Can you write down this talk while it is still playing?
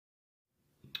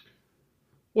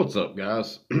What's up,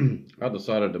 guys? I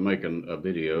decided to make a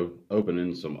video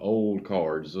opening some old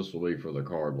cards. This will be for the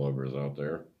card lovers out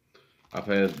there. I've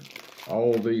had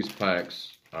all these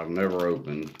packs I've never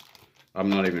opened. I'm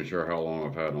not even sure how long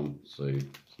I've had them. Let's see,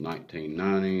 it's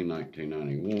 1990,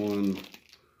 1991,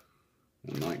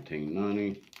 and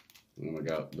 1990. And I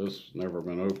got this never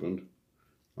been opened.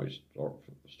 I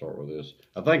start with this.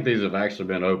 I think these have actually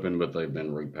been opened, but they've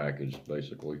been repackaged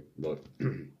basically, but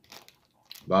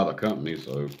by the company,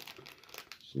 so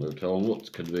no telling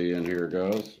what could be in here,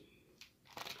 guys.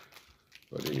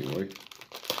 But anyway,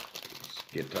 let's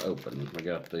get to open. I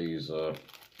got these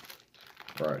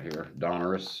right here.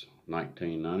 Donruss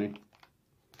 1990.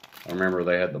 I remember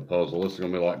they had the puzzle. This is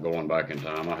going to be like going back in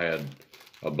time. I had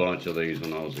a bunch of these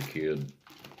when I was a kid.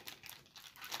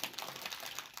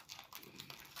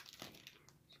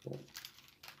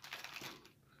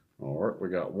 Alright, we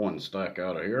got one stack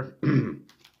out of here.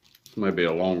 This may be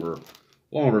a longer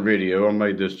video. I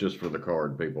made this just for the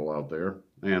card people out there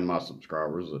and my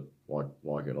subscribers that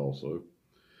like it also.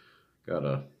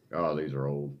 Got these are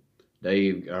old.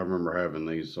 Dave, I remember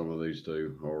having some of these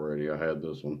too already. I had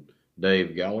this one.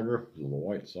 Dave Gallagher, the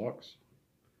White Sox.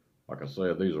 Like I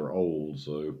said, these are old,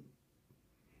 so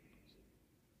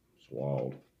it's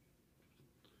wild.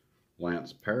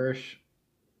 Lance Parrish,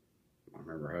 I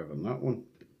remember having that one.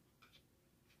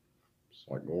 It's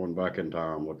like going back in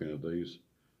time looking at these.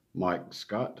 Mike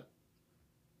Scott.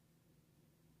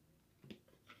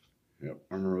 Yep,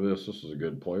 I remember this. This is a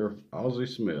good player. Ozzie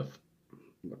Smith,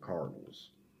 the Cardinals.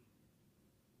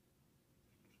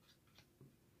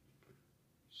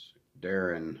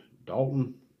 Darren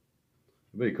Dalton.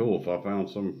 It'd be cool if I found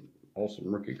some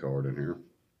awesome rookie card in here.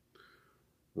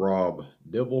 Rob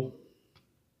Dibble.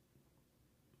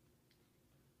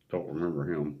 Don't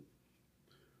remember him.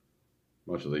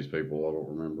 Most of these people I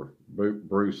don't remember.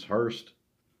 Bruce Hurst.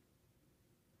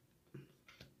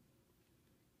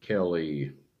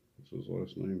 Kelly, what's his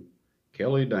last name?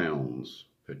 Kelly Downs,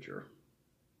 pitcher.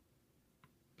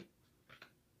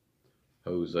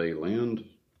 Jose Lind.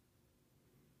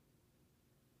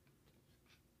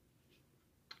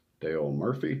 Dale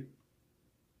Murphy.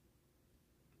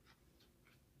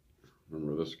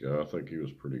 Remember this guy? I think he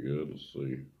was pretty good. Let's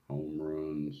see. Home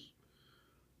runs.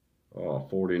 Oh,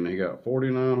 40, and he got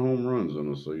 49 home runs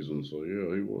in the season. So,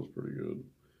 yeah, he was pretty good.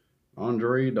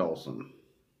 Andre Dawson.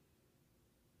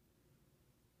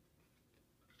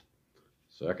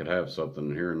 So I could have something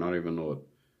in here and not even know it.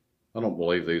 I don't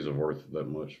believe these are worth that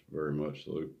much, very much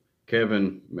though.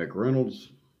 Kevin McReynolds.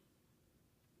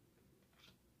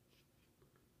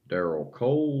 Darryl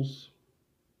Coles.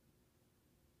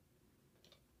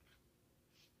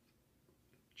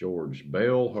 George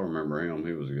Bell. I remember him.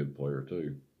 He was a good player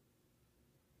too.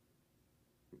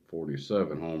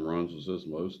 47 home runs was his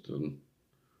most and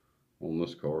on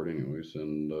this card anyways.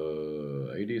 And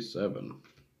 87.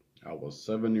 I was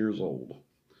 7 years old.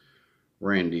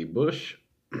 Randy Bush.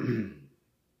 We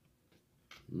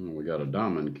got a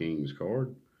Diamond Kings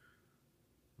card.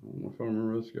 I don't know if I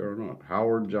remember this guy or not.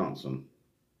 Howard Johnson.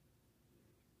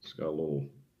 It's got a little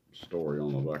story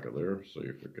on the back of there. See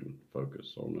if we can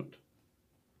focus on it.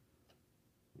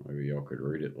 Maybe y'all could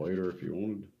read it later if you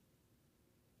wanted.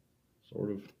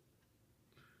 Sort of.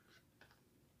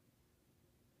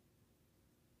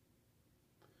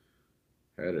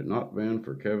 Had it not been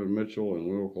for Kevin Mitchell and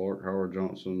Will Clark, Howard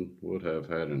Johnson would have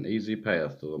had an easy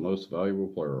path to the Most Valuable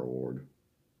Player award.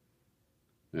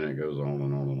 And it goes on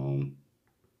and on and on.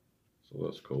 So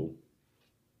that's cool.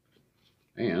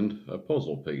 And a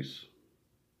puzzle piece.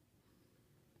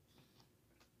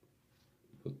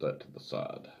 Put that to the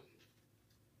side.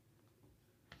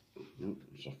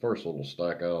 It's the first little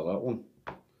stack out of that one.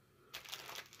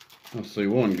 I see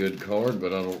one good card,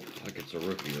 but I don't think it's a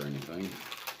rookie or anything.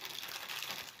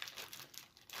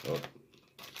 So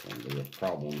it's going to be a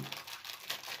problem.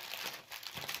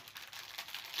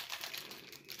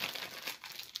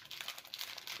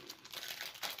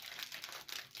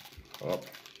 Oh,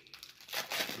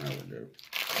 there we go.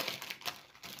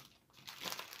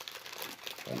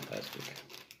 Fantastic.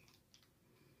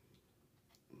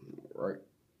 All right.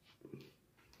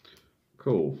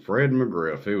 Cool. Fred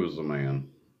McGriff, he was the man.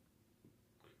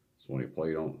 That's when he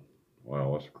played on.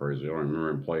 Wow, that's crazy. I don't remember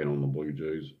him playing on the Blue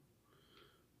Jays.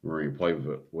 I remember he played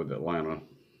with Atlanta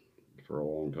for a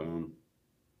long time.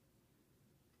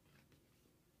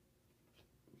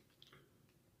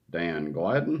 Dan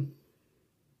Gladden.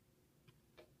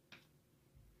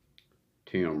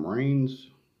 Tim Raines.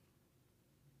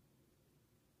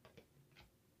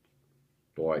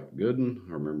 Dwight Gooden.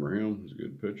 I remember him. He's a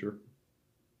good pitcher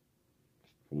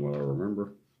from what I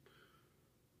remember.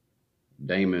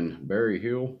 Damon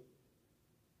Berryhill.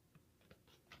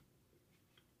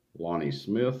 Lonnie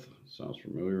Smith, sounds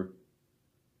familiar.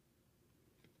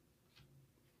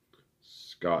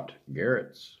 Scott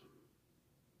Garrett's.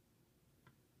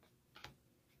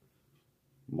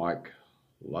 Mike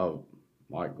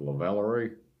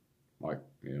LaVallerie. Mike,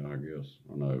 yeah, I guess.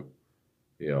 I know.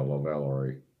 Yeah,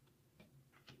 LaVallerie.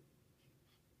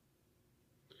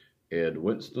 Ed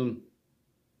Whitson.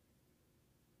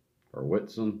 Or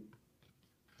Whitson.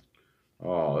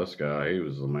 Oh, this guy, he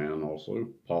was the man also.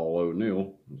 Paul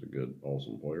O'Neill was a good,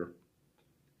 awesome player.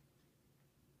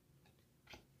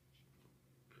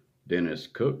 Dennis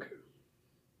Cook.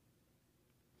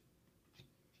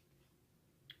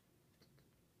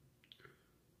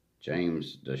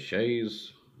 James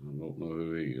Deshays. I don't know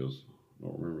who he is.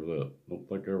 Don't remember that. Don't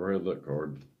think I ever had that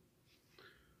card.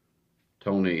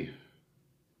 Tony.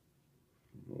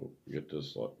 We'll get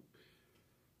this like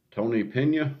Tony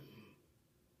Pena.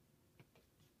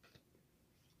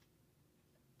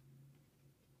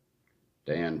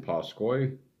 Dan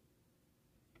Pasquale.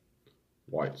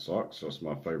 White Sox, that's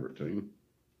my favorite team.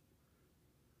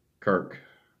 Kirk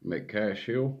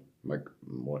McCaskill.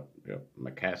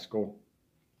 McCaskill.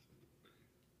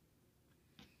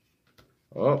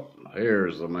 Oh,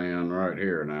 here's the man right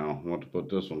here now. I want to put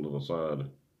this one to the side.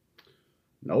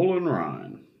 Nolan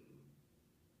Ryan.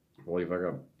 I believe I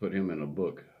got to put him in a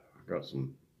book. I think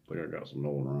I got some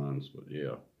Nolan Ryans, but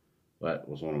yeah. That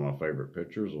was one of my favorite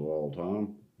pitchers of all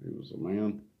time. He was the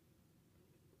man.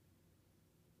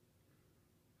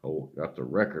 Oh, got the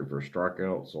record for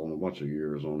strikeouts on a bunch of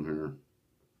years on here.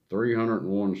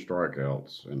 301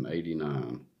 strikeouts in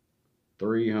 '89.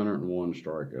 301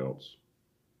 strikeouts.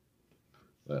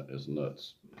 That is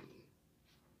nuts.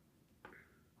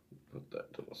 Put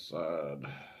that to the side.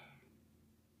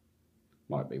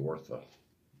 Might be worth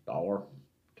 $1,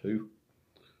 $2.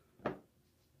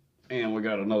 And we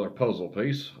got another puzzle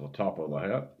piece on top of the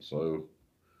hat. So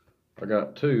I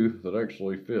got two that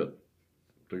actually fit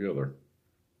together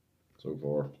so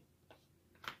far.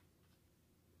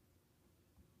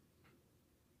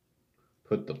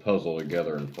 Put the puzzle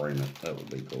together and frame it. That would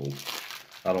be cool.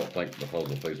 I don't think the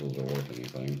puzzle pieces are worth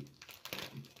anything.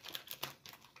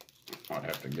 Might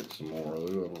have to get some more of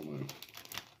those. I don't know.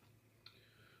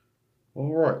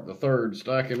 All right, the third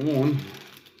stack in one.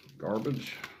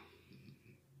 Garbage.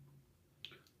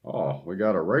 Oh, we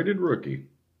got a rated rookie.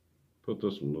 Put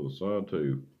this one to the side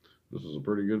too. This is a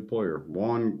pretty good player.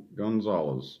 Juan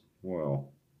Gonzalez. Wow.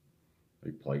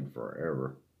 He played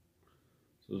forever.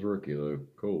 This is rookie though.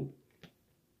 Cool.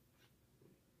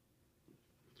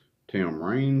 Tim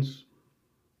Raines.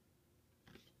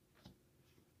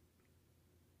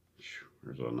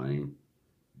 There's a name.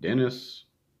 Dennis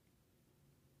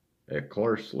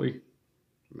Eckersley.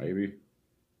 Maybe.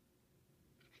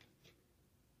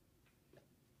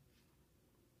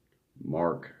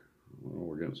 Mark. Oh,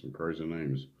 we're getting some crazy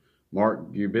names.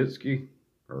 Mark Gubitsky.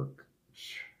 Oh,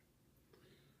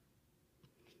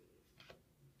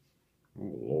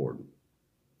 Lord.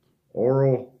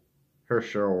 Oral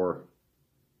Hirschauer.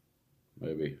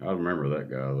 Maybe. I remember that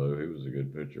guy, though. He was a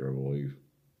good pitcher, I believe.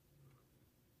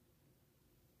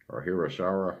 Or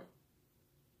Hiroshara.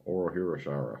 Oral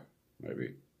Hiroshara.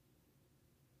 Maybe.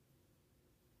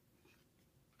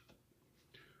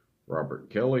 Robert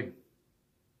Kelly.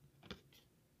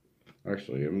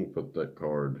 Actually, I'm going to put that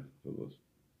card to this.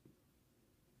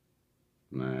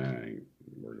 Nah, I ain't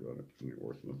worried about it. It ain't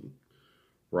worth nothing.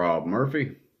 Rob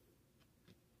Murphy.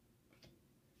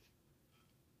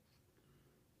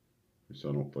 At least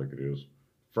I don't think it is.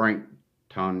 Frank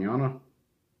Tanyana.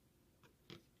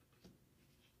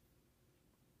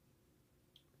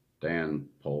 Dan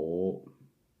Pelesek.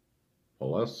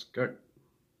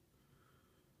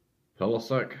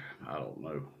 I don't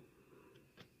know.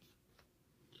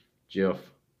 Jeff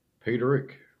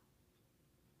Peterick.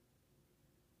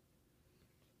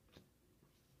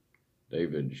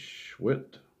 David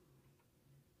Schmidt.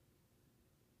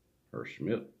 Or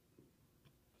Schmidt.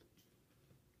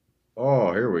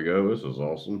 Oh, here we go. This is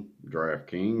awesome.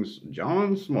 DraftKings.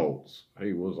 John Smoltz.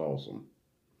 He was awesome.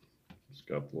 It's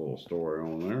got the little story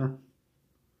on there.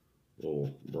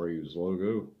 Little Braves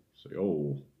logo. See,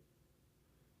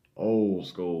 old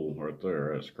school right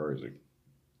there. That's crazy.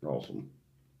 Awesome.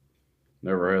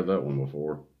 Never had that one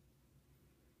before.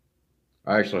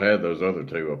 I actually had those other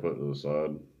two I put to the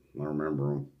side. I remember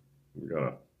them. We got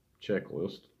a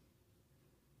checklist.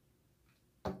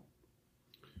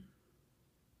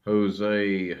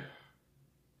 Jose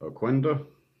Oquenda.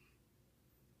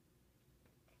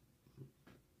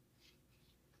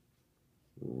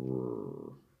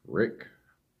 Rick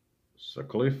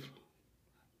Sutcliffe.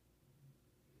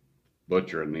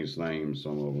 Butchering these names,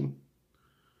 some of them.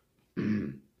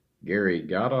 Gary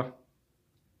Gatta,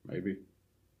 maybe.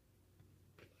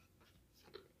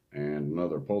 And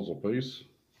another puzzle piece.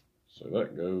 So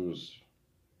that goes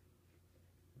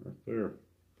right there.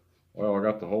 Well, I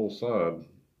got the whole side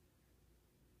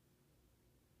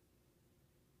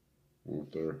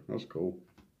right there. That's cool.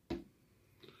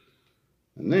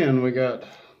 And then we got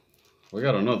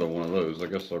another one of those. I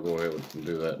guess I'll go ahead and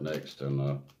do that next,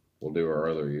 and we'll do our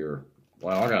other year.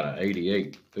 Wow, I got an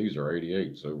 88. These are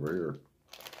 88s over here.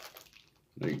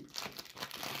 Neat.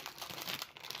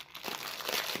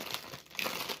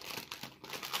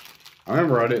 I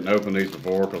remember I didn't open these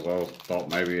before because I thought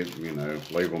maybe,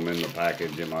 leave them in the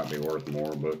package. It might be worth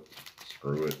more, but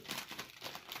screw it.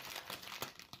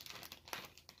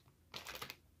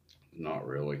 Not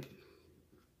really.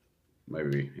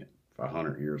 Maybe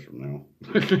 500 years from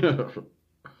now.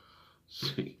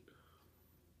 See.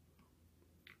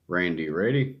 Randy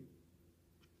Reddy.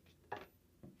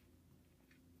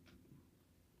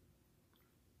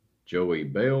 Joey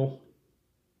Bell.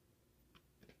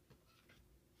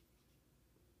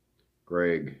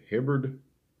 Greg Hibbard.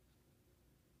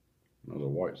 Another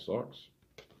White Sox.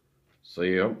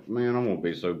 See, man, I'm going to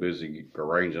be so busy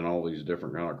arranging all these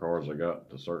different kind of cards I got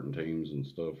to certain teams and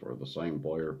stuff for the same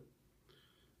player.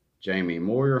 Jamie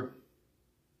Moyer.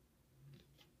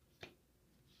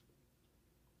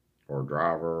 Or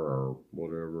Driver or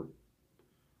whatever.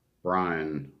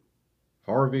 Brian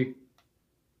Harvey.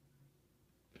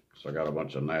 So I got a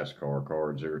bunch of NASCAR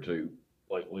cards here too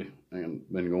lately and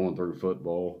been going through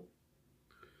football.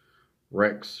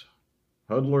 Rex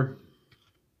Hudler.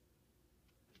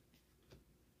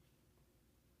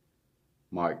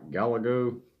 Mike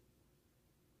Gallego.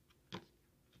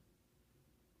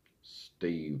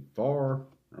 Steve Farr.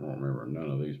 I don't remember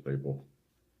none of these people.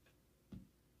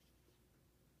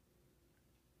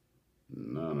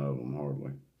 None of them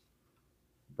hardly.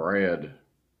 Brad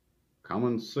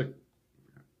Commonsick.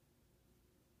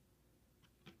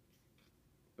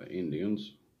 The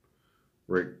Indians.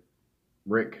 Rick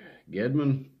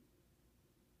Gedman.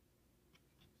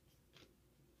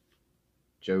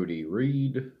 Jody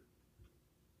Reed.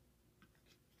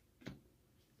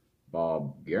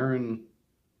 Bob Guerin.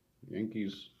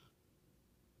 Yankees.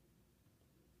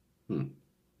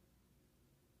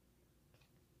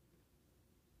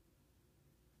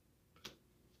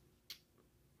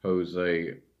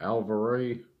 Jose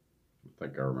Alvarez. I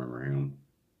think I remember him.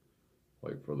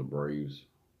 Played for the Braves.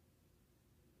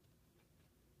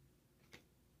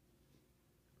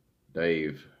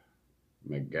 Dave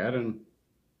McGadden.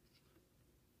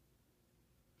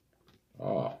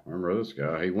 Ah, remember this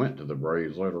guy. He went to the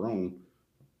Braves later on,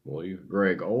 I believe.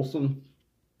 Greg Olson.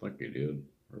 I think he did.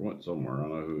 Or went somewhere. I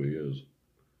know who he is.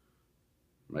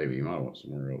 Maybe he might have went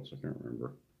somewhere else. I can't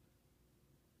remember.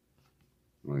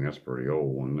 I think that's a pretty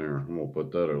old one there. I'm going to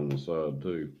put that on the side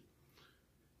too.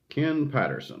 Ken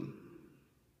Patterson.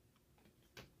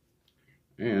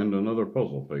 And another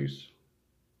puzzle piece.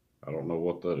 I don't know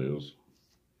what that is.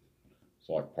 It's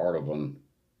like part of an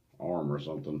arm or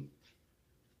something.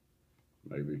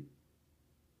 Maybe.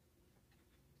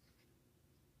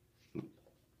 All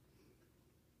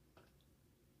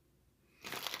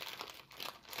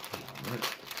right.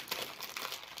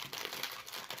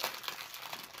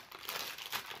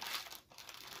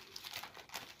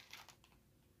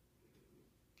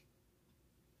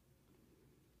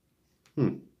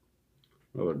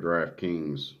 Another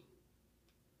DraftKings.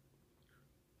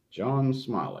 John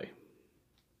Smiley.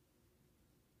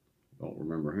 Don't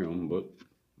remember him, but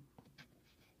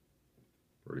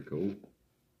pretty cool.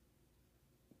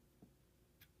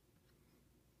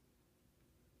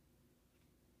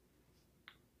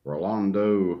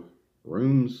 Rolando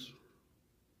Rooms.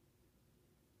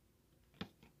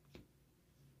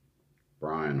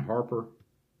 Brian Harper.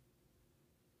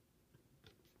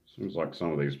 Seems like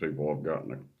some of these people I've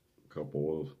gotten a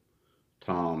couple of.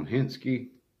 Tom Henske.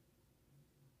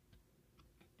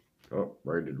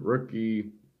 Top-rated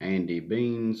rookie. Andy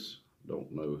Beans. Don't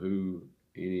know who.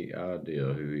 Any idea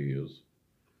who he is.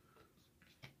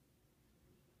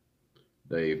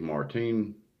 Dave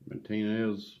Martinez.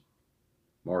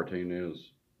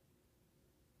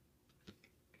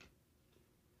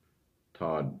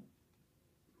 Todd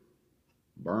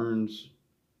Burns.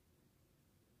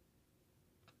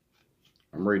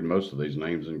 I'm reading most of these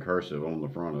names in cursive on the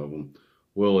front of them.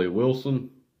 Willie Wilson.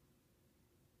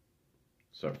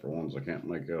 Except for ones I can't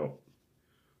make out.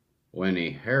 Lenny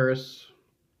Harris.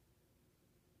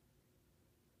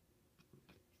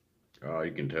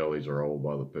 You can tell these are old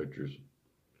by the pictures.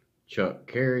 Chuck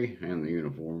Carey and the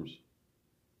uniforms.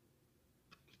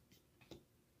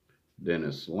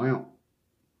 Dennis Lamp.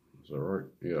 Is that right?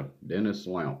 Yeah, Dennis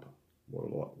Lamp.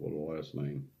 What a last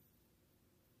name.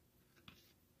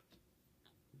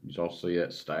 Did y'all see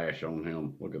that stash on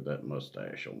him? Look at that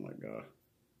mustache on that guy.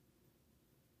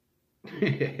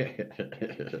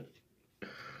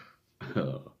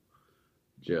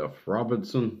 Jeff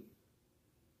Robinson.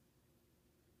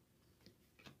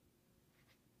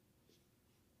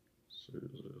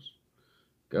 Who's this?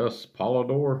 Gus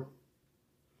Polidor.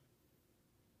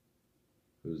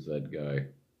 Who's that guy?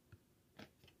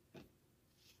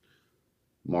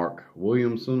 Mark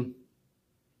Williamson.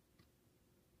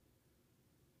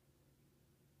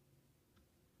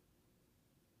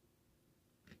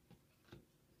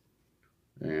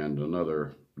 And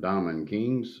another Diamond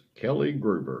Kings, Kelly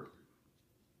Gruber.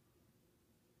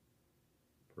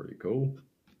 Pretty cool.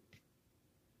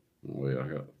 Oh yeah,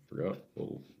 I forgot a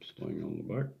little sling on the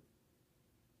back.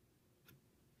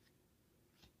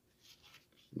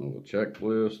 Another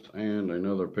checklist and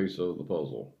another piece of the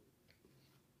puzzle.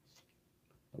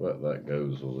 I bet that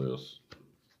goes with this.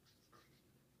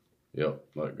 Yep,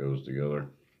 that goes together.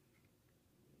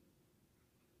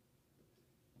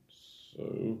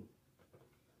 So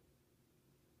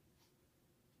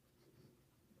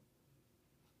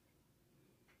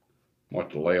I'll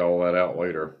have to lay all that out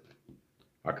later.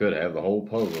 I could have the whole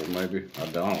puzzle, maybe. I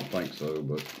don't think so,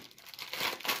 but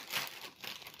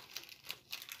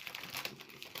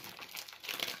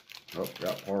oh,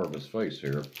 got part of his face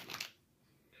here.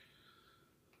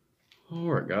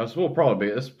 Alright guys, this will probably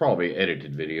be an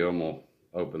edited video. I'm gonna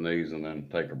open these and then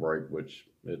take a break, which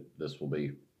this will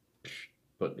be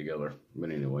put together. But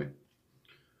anyway,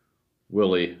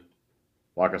 Willie,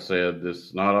 like I said,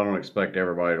 I don't expect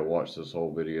everybody to watch this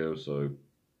whole video, so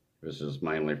this is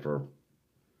mainly for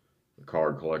the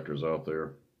card collectors out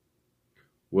there.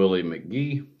 Willie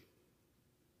McGee,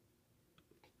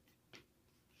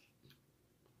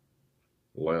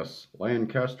 Les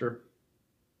Lancaster,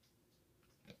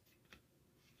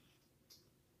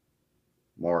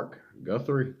 Mark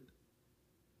Guthrie,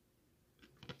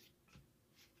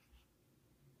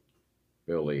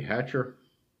 Billy Hatcher.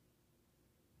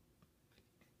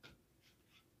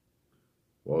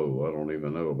 Whoa, I don't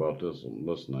even know about this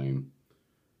name.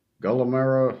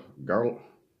 Guillermo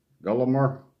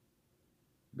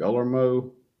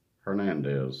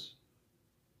Hernandez.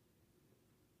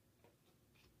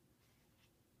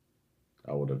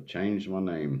 I would have changed my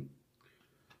name.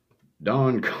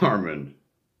 Don Carmen.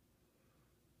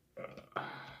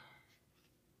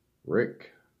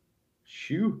 Rick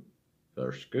Shue.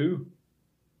 Or Skoo.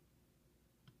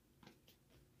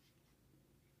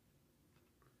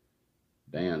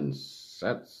 Dan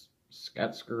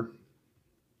Skatsker.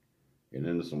 Getting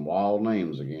into some wild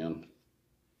names again.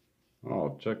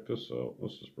 Oh, check this out.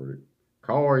 This is pretty.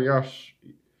 Carl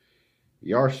Yastreski.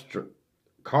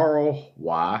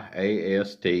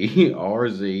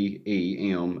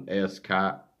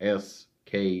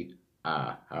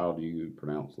 How do you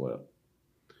pronounce that?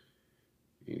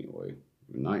 Anyway,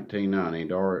 1990,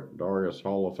 Darius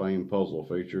Hall of Fame puzzle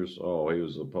features. Oh, he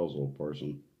was the puzzle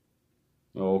person.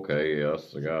 Okay, yeah,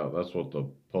 that's the guy. That's what the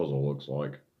puzzle looks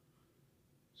like.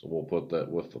 So we'll put that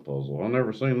with the puzzle. I've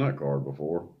never seen that card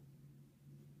before.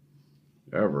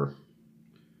 Ever.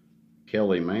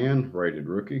 Kelly Mann, rated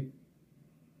rookie.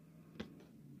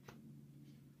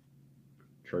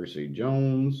 Tracy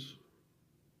Jones.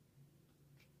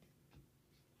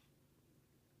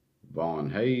 Vaughn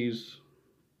Hayes.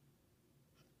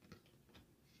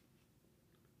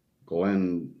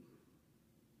 Glenn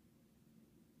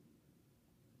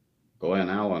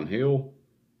Allen Hill.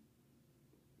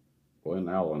 Glenn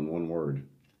Allen, one word.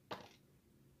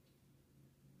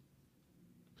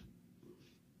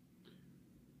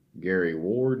 Gary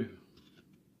Ward.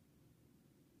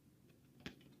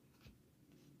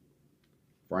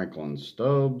 Franklin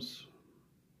Stubbs.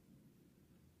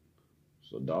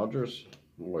 So Dodgers,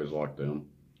 always like them.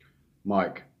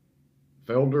 Mike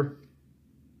Felder.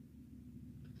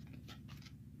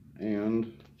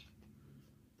 And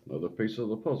another piece of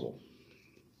the puzzle.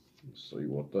 Let's see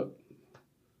what that.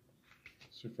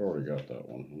 See if I already got that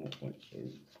one. I don't think so.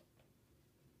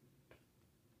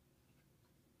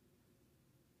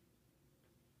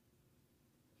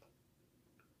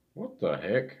 What the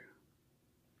heck?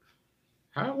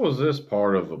 How was this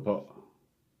part of the puzzle?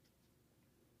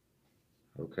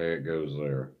 Okay, it goes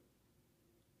there.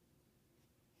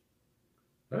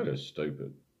 That is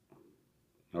stupid.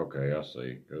 Okay, I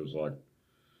see. Goes like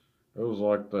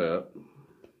that.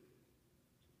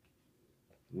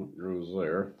 What goes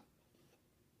there?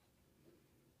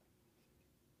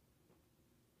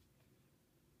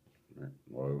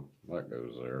 Whoa, that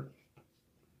goes there.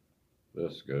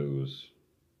 This goes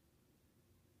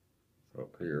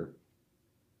up here.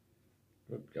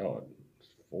 Good God. It's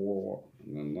 4,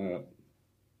 and then that.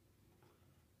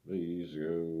 These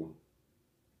go.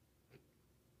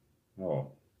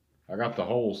 Oh, I got a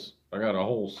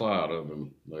whole side of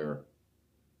him there.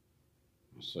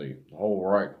 Let's see, the whole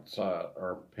right side,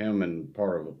 or him and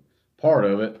part of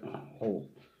it. Whole.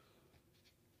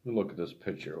 Let me look at this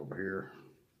picture over here.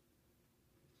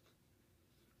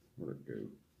 Where'd it go?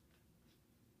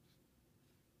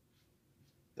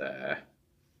 There.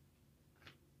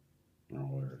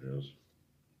 Oh, there it is.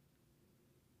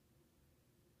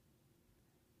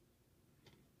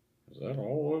 Is that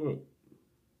all of it?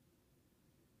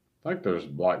 I think there's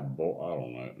like, I don't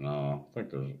know. No, I think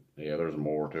there's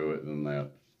more to it than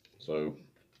that. So,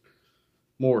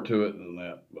 more to it than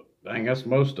that. But dang, that's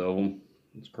most of them.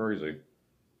 It's crazy.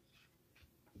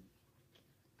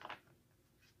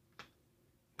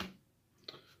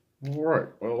 All right,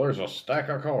 well, there's a stack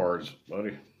of cards,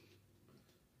 buddy.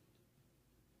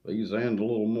 These and a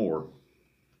little more.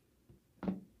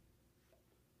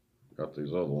 Got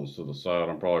these other ones to the side.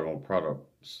 I'm probably going to try to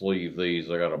sleeve these.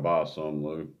 I got to buy some,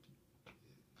 though.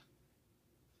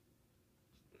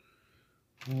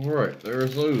 All right,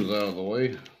 there's those out of the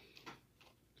way.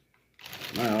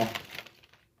 Now,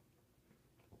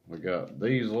 we got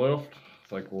these left. I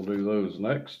think we'll do those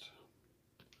next.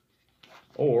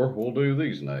 Or we'll do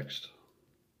these next.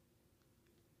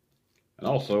 And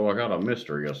also, I got a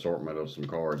mystery assortment of some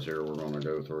cards here we're going to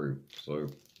go through. So,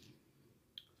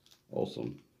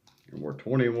 awesome. And we're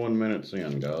 21 minutes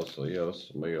in, guys. So, yeah,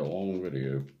 this will be a long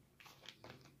video.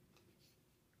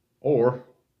 Or,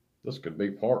 this could be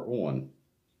part 1.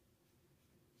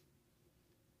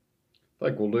 I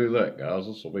think we'll do that, guys.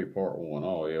 This will be part 1.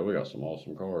 Oh, yeah, we got some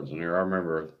awesome cards in here. I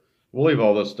remember, I believe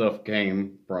all this stuff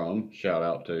came from, shout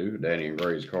out to, Danny and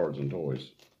Gray's Cards and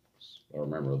Toys. I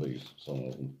remember these, some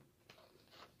of them.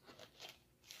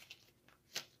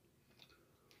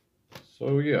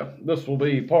 So, yeah, this will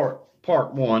be part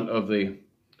 1 of the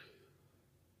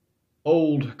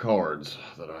old cards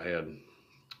that I had,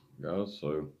 guys.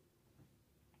 So,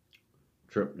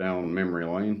 trip down memory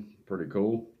lane, pretty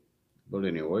cool. But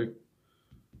anyway,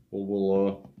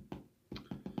 we'll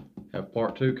have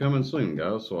part 2 coming soon,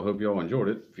 guys. So I hope y'all enjoyed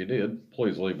it. If you did,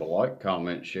 please leave a like,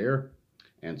 comment, share,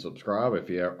 and subscribe if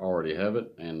you already have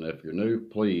it. And if you're new,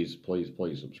 please, please,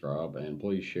 please subscribe and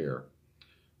please share.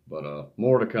 But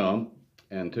more to come.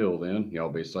 Until then, y'all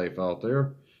be safe out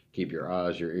there. Keep your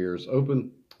eyes, your ears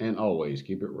open, and always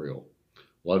keep it real.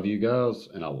 Love you guys,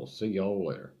 and I will see y'all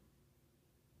later.